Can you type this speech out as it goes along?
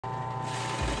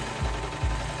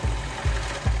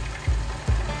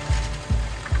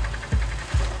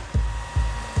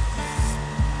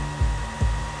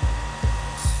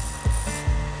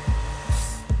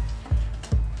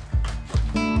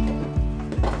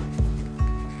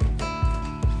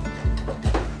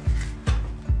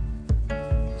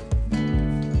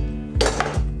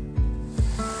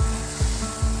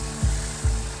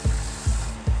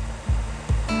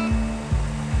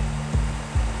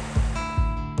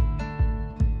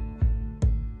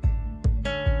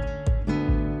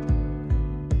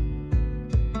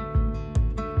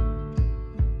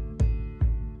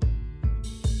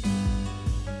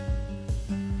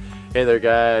Hey there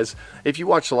guys, if you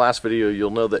watched the last video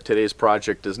you'll know that today's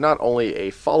project is not only a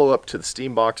follow-up to the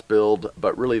steam box build,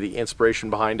 but really the inspiration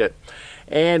behind it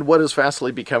and what is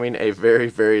fastly becoming a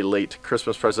very late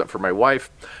Christmas present for my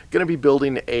wife. Going to be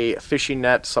building a fishing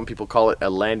net, some people call it a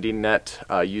landing net,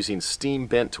 using steam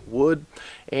bent wood.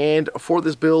 And for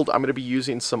this build I'm going to be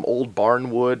using some old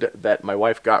barn wood that my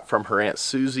wife got from her Aunt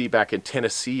Susie back in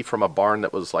Tennessee from a barn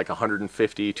that was like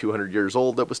 150, 200 years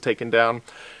old that was taken down,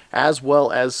 as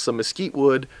well as some mesquite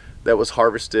wood that was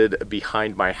harvested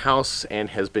behind my house and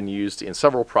has been used in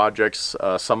several projects,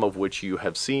 some of which you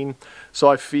have seen. So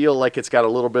I feel like it's got a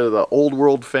little bit of the old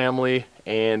world family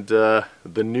and the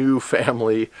new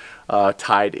family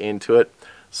tied into it.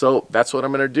 So that's what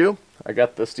I'm going to do. I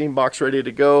got the steam box ready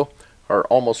to go, or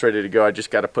almost ready to go. I just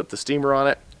got to put the steamer on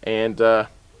it and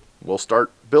we'll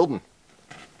start building.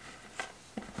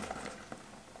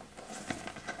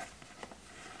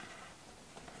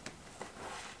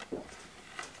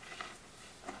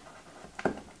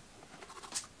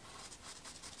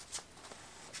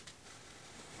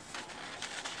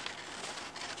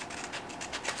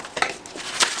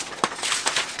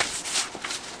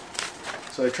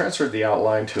 So I transferred the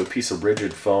outline to a piece of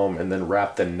rigid foam and then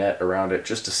wrapped the net around it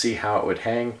just to see how it would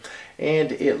hang,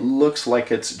 and it looks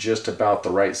like it's just about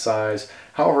the right size.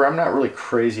 However, I'm not really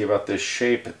crazy about this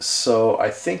shape, so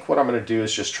I think what I'm going to do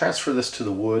is just transfer this to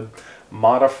the wood,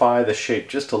 modify the shape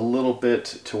just a little bit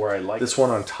to where I like. This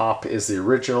one on top is the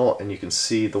original, and you can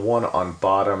see the one on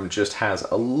bottom just has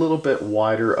a little bit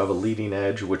wider of a leading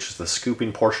edge, which is the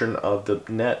scooping portion of the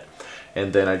net,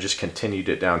 and then I just continued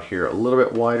it down here a little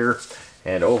bit wider.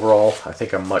 And overall, I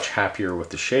think I'm much happier with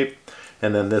the shape.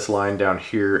 And then this line down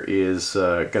here is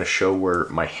going to show where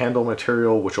my handle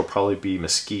material, which will probably be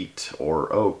mesquite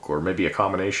or oak or maybe a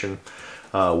combination,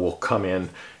 will come in,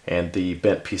 and the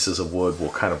bent pieces of wood will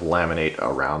kind of laminate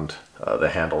around the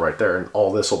handle right there, and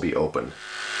all this will be open.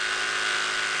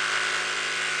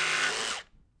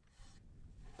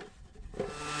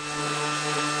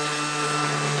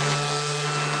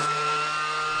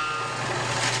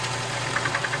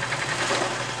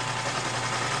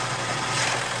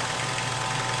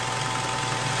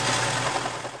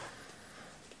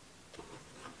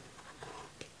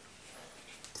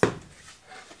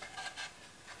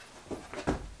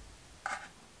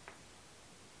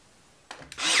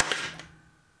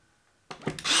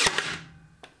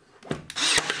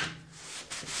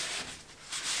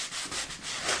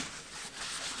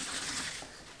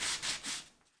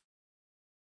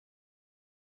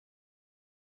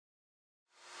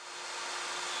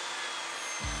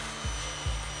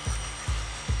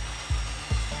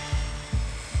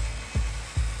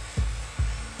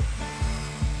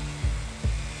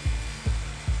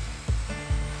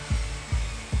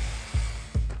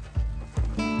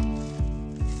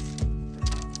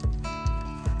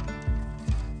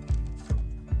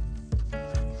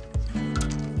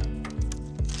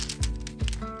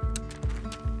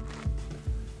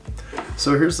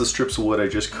 So here's the strips of wood I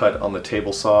just cut on the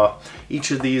table saw.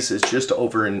 Each of these is just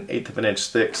over 1/8 of an inch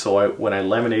thick, so when I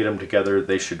laminate them together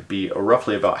they should be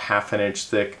roughly about 1/2 an inch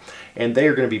thick, and they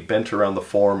are going to be bent around the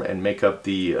form and make up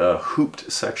the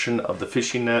hooped section of the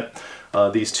fishing net.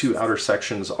 These two outer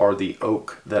sections are the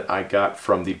oak that I got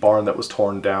from the barn that was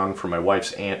torn down from my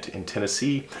wife's aunt in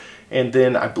Tennessee. And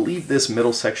then I believe this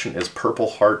middle section is purple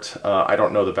heart. I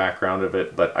don't know the background of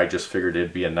it, but I just figured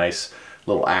it'd be a nice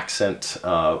little accent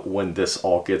when this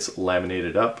all gets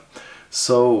laminated up.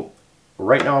 So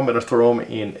right now I'm going to throw them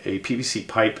in a PVC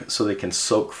pipe so they can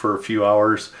soak for a few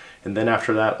hours, and then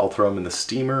after that I'll throw them in the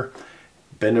steamer,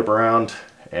 bend them around,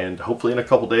 and hopefully in a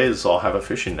couple days I'll have a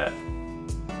fishing net.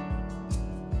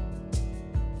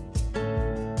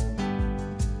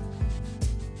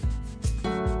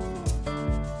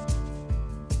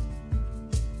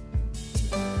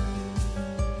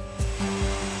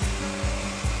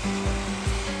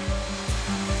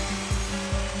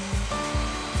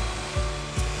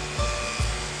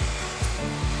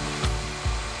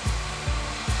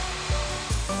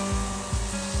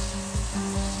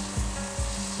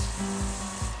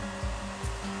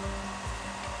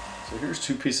 So here's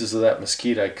two pieces of that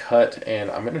mesquite I cut,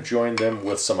 and I'm going to join them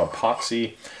with some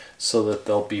epoxy so that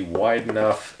they'll be wide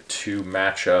enough to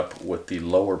match up with the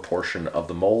lower portion of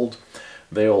the mold.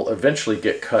 They'll eventually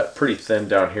get cut pretty thin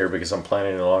down here because I'm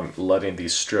planning on letting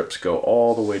these strips go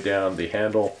all the way down the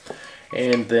handle.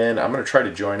 And then I'm going to try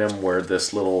to join them where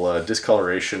this little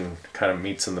discoloration kind of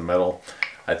meets in the middle.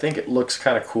 I think it looks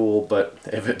kind of cool, but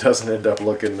if it doesn't end up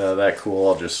looking that cool,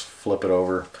 I'll just flip it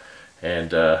over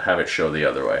and have it show the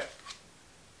other way.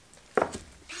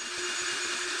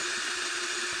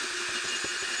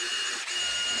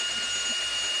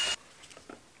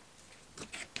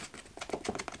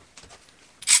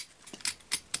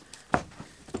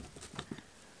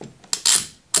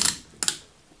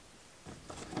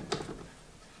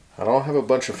 I don't have a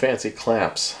bunch of fancy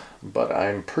clamps, but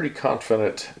I'm pretty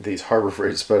confident these Harbor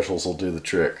Freight Specials will do the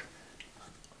trick.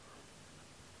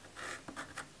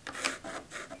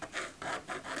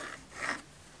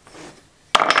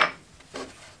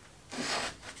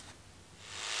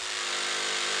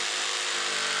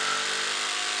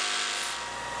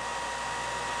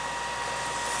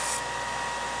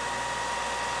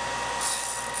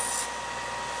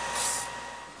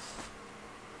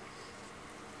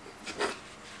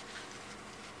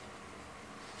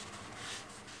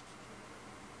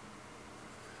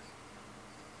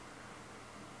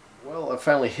 Well, I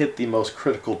finally hit the most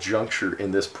critical juncture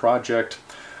in this project.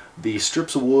 The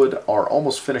strips of wood are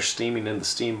almost finished steaming in the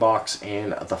steam box,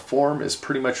 and the form is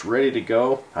pretty much ready to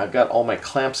go. I've got all my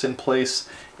clamps in place,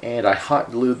 and I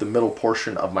hot glued the middle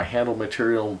portion of my handle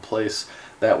material in place.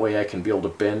 That way I can be able to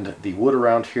bend the wood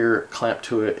around here, clamp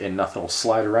to it, and nothing will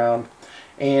slide around.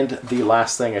 And the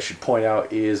last thing I should point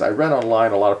out is I read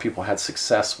online a lot of people had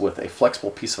success with a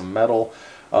flexible piece of metal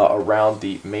around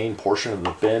the main portion of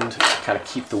the bend to kind of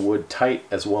keep the wood tight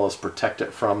as well as protect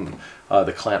it from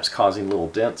the clamps causing little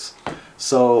dents.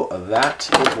 So that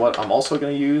is what I'm also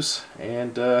going to use,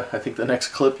 and I think the next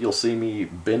clip you'll see me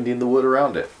bending the wood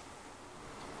around it.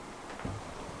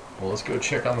 Well, let's go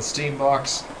check on the steam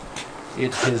box.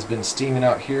 It has been steaming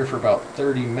out here for about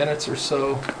 30 minutes or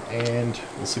so, and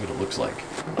we'll see what it looks like.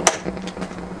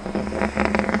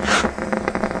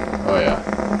 Oh yeah.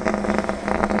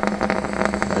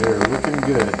 They're looking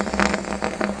good.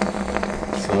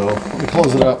 So let me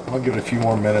close it up. I'll give it a few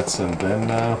more minutes and then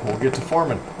we'll get to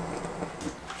forming.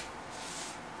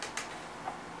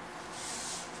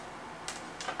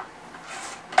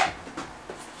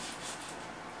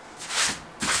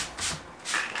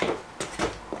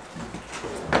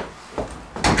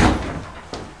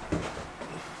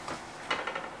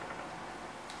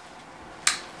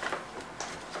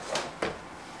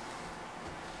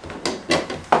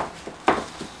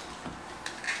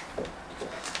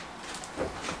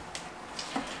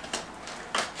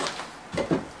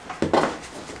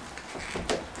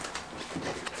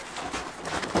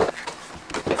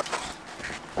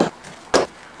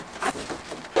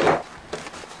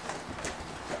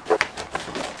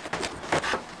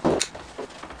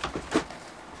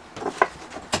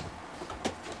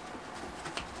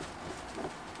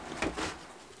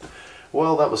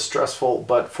 Well, that was stressful,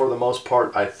 but for the most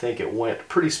part, I think it went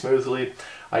pretty smoothly.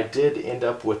 I did end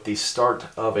up with the start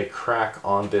of a crack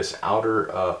on this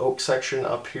outer oak section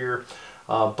up here,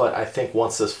 but I think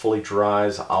once this fully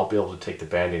dries, I'll be able to take the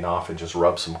banding off and just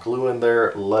rub some glue in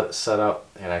there, let it set up,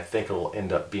 and I think it'll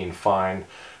end up being fine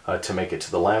to make it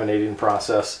to the laminating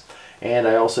process. And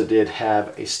I also did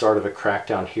have a start of a crack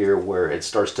down here where it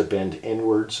starts to bend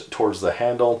inwards towards the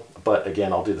handle, but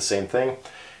again, I'll do the same thing.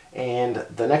 And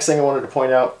the next thing I wanted to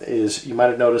point out is you might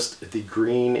have noticed the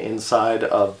green inside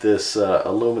of this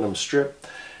aluminum strip,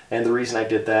 and the reason I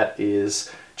did that is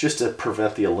just to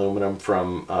prevent the aluminum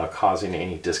from causing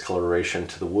any discoloration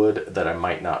to the wood that I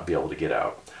might not be able to get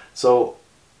out. So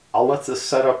I'll let this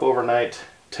set up overnight,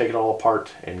 take it all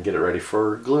apart, and get it ready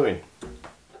for gluing.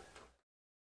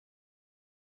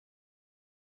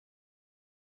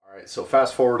 Alright, so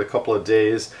fast forward a couple of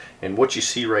days, and what you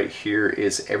see right here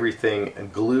is everything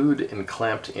glued and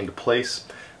clamped into place.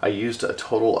 I used a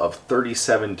total of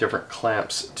 37 different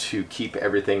clamps to keep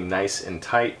everything nice and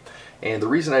tight. And the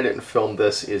reason I didn't film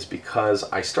this is because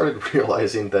I started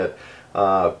realizing that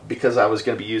because I was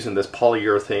going to be using this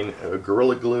polyurethane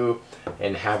Gorilla Glue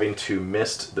and having to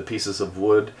mist the pieces of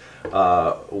wood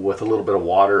with a little bit of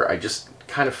water, I just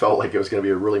kind of felt like it was going to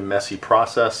be a really messy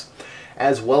process.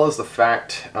 As well as the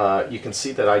fact, you can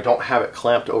see that I don't have it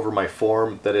clamped over my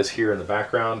form that is here in the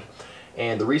background.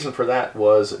 And the reason for that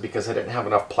was because I didn't have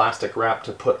enough plastic wrap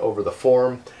to put over the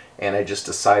form, and I just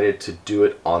decided to do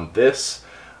it on this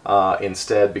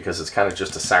instead because it's kind of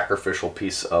just a sacrificial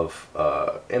piece of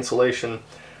insulation.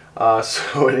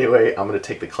 So anyway, I'm going to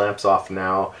take the clamps off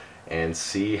now and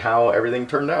see how everything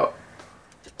turned out.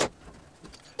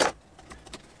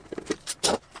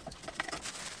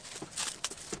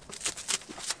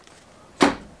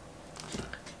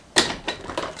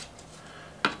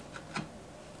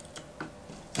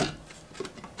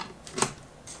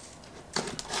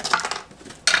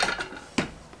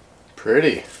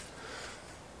 Pretty.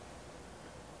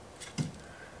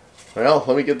 Well,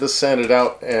 let me get this sanded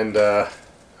out and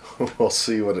we'll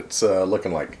see what it's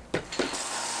looking like.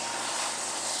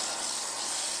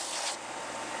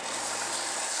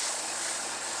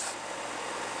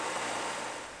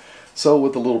 So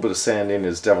with a little bit of sanding,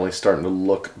 it's definitely starting to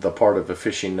look the part of a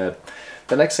fishing net.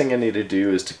 The next thing I need to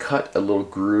do is to cut a little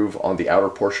groove on the outer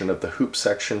portion of the hoop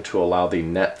section to allow the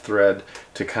net thread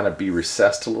to kind of be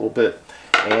recessed a little bit.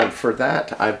 And for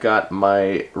that, I've got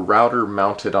my router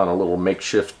mounted on a little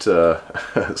makeshift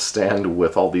stand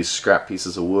with all these scrap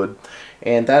pieces of wood.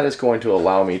 And that is going to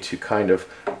allow me to kind of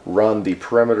run the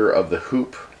perimeter of the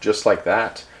hoop just like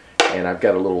that. And I've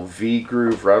got a little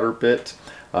V-groove router bit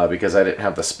because I didn't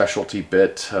have the specialty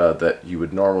bit that you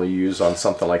would normally use on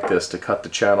something like this to cut the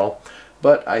channel.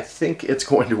 But I think it's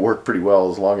going to work pretty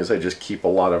well as long as I just keep a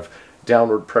lot of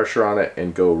downward pressure on it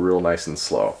and go real nice and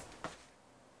slow.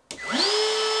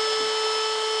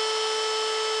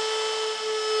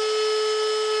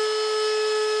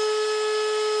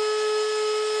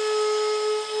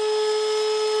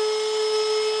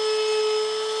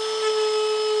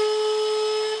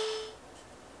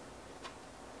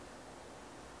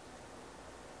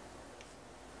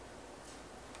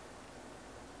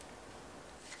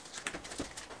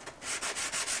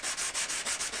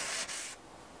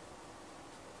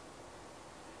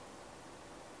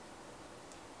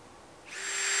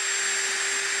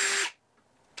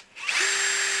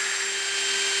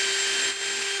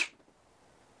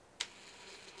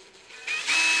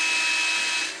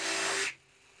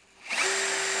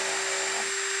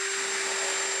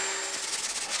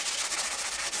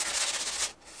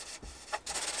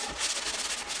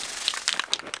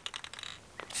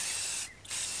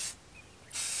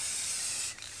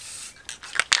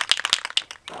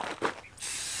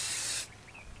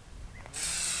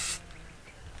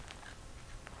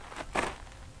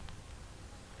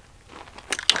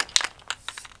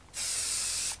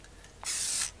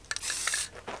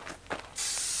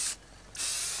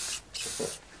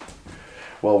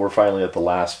 Well, we're finally at the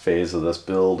last phase of this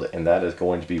build, and that is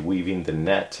going to be weaving the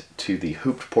net to the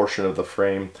hooped portion of the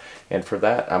frame. And for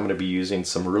that, I'm going to be using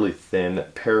some really thin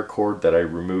paracord that I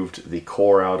removed the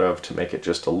core out of to make it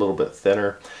just a little bit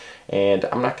thinner. And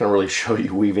I'm not going to really show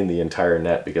you weaving the entire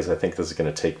net because I think this is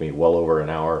going to take me well over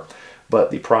an hour. But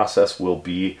the process will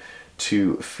be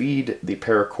to feed the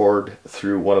paracord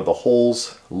through one of the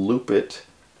holes, loop it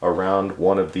around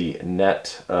one of the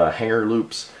net hanger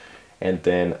loops, and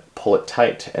then pull it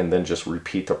tight, and then just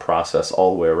repeat the process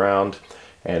all the way around.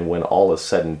 And when all is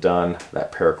said and done,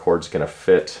 that paracord is going to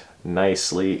fit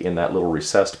nicely in that little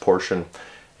recessed portion,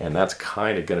 and that's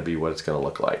kind of going to be what it's going to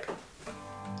look like.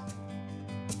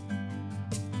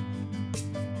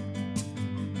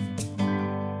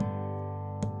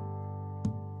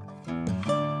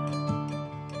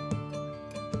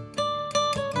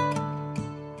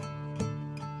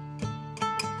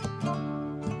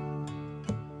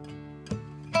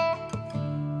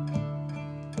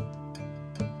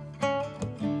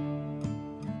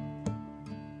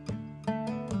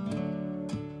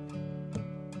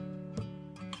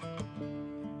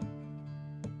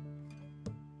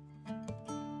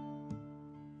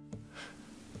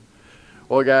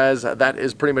 Well guys, that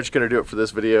is pretty much going to do it for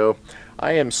this video.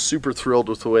 I am super thrilled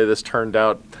with the way this turned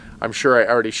out. I'm sure I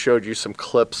already showed you some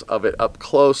clips of it up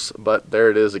close, but there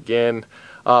it is again.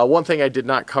 One thing I did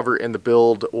not cover in the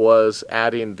build was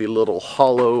adding the little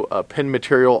hollow pin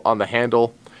material on the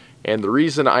handle. And the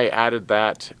reason I added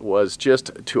that was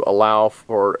just to allow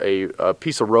for a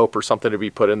piece of rope or something to be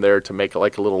put in there to make it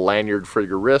like a little lanyard for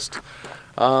your wrist.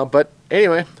 But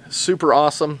anyway, super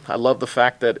awesome. I love the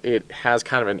fact that it has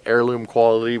kind of an heirloom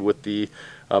quality with the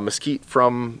mesquite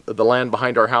from the land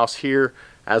behind our house here,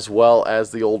 as well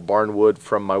as the old barn wood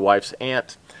from my wife's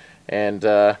aunt. And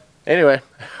anyway,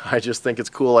 I just think it's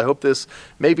cool. I hope this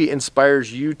maybe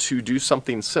inspires you to do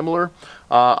something similar.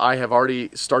 I have already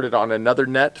started on another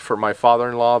net for my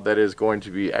father-in-law that is going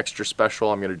to be extra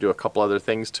special. I'm going to do a couple other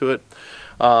things to it.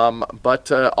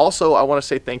 But also I want to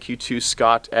say thank you to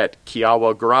Scott at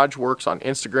Kiowa Garage Works on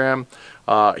Instagram.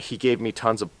 He gave me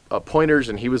tons of pointers,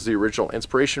 and he was the original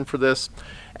inspiration for this.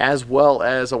 As well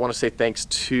as I want to say thanks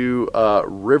to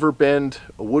Riverbend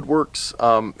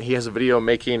Woodworks. He has a video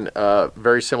making a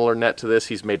very similar net to this.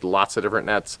 He's made lots of different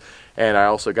nets, and I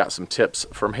also got some tips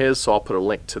from his, so I'll put a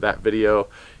link to that video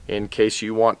in case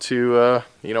you want to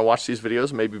watch these videos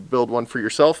and maybe build one for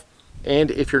yourself.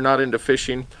 And if you're not into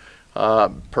fishing,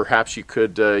 perhaps you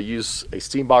could use a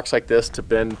steam box like this to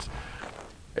bend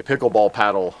a pickleball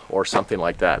paddle or something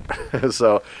like that.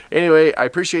 So anyway, I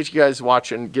appreciate you guys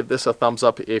watching. Give this a thumbs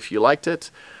up if you liked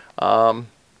it.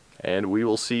 And we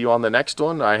will see you on the next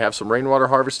one. I have some rainwater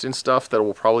harvesting stuff that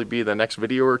will probably be the next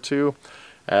video or two,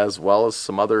 as well as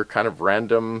some other kind of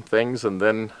random things, and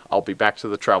then I'll be back to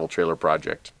the travel trailer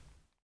project.